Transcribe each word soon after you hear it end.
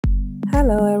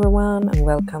Hello everyone and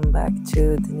welcome back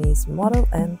to Denise Model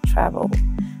and Travel.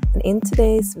 And in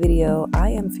today's video I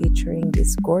am featuring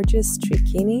this gorgeous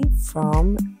trikini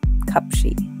from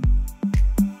Cupshe.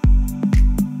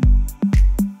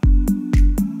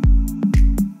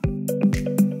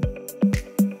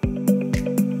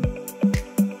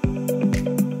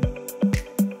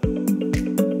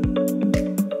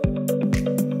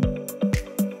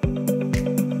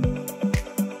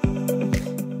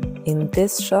 In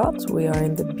this shot, we are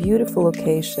in the beautiful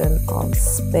location of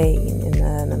Spain in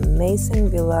an amazing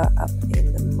villa up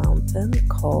in the mountain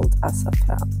called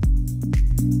Azafrán.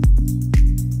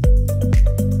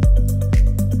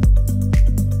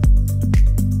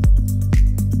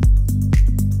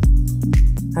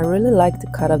 I really like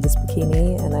the cut of this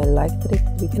bikini, and I like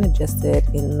that you can adjust it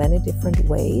in many different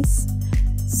ways.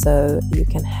 So you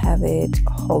can have it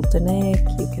halter neck,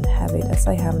 you can have it as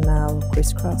I have now,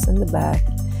 crisscross in the back.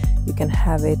 You can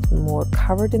have it more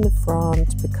covered in the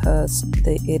front because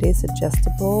it is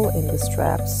adjustable in the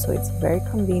straps, so it's very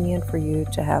convenient for you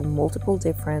to have multiple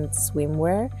different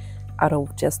swimwear out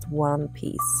of just one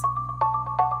piece.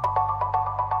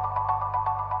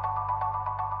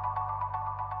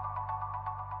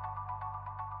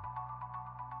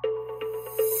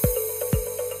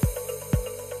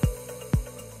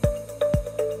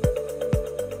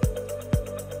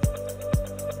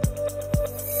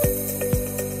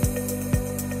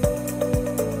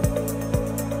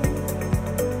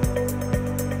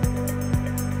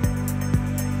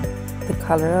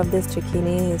 The color of this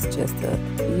trikini is just a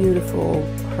beautiful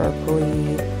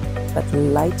purpley but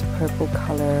light purple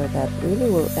color that really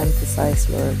will emphasize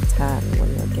your tan when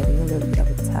you're getting a little bit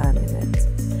of a tan in it.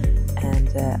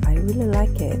 And I really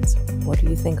like it. What do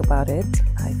you think about it?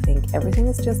 I think everything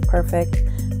is just perfect.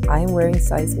 I am wearing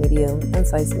size medium and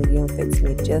size medium fits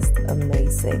me just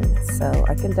amazing. So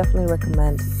I can definitely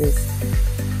recommend this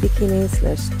bikini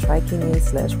slash trikini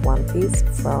slash one piece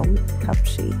from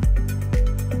Cupshe.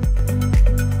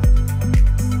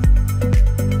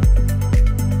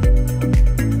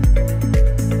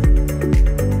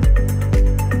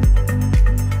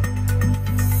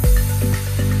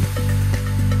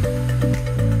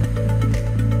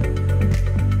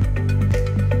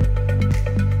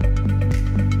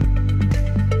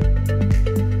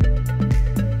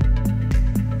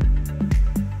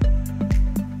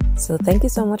 So thank you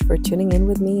so much for tuning in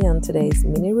with me on today's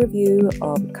mini review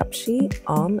of Cupshe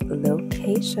on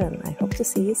location. I hope to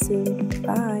see you soon.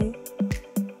 Bye!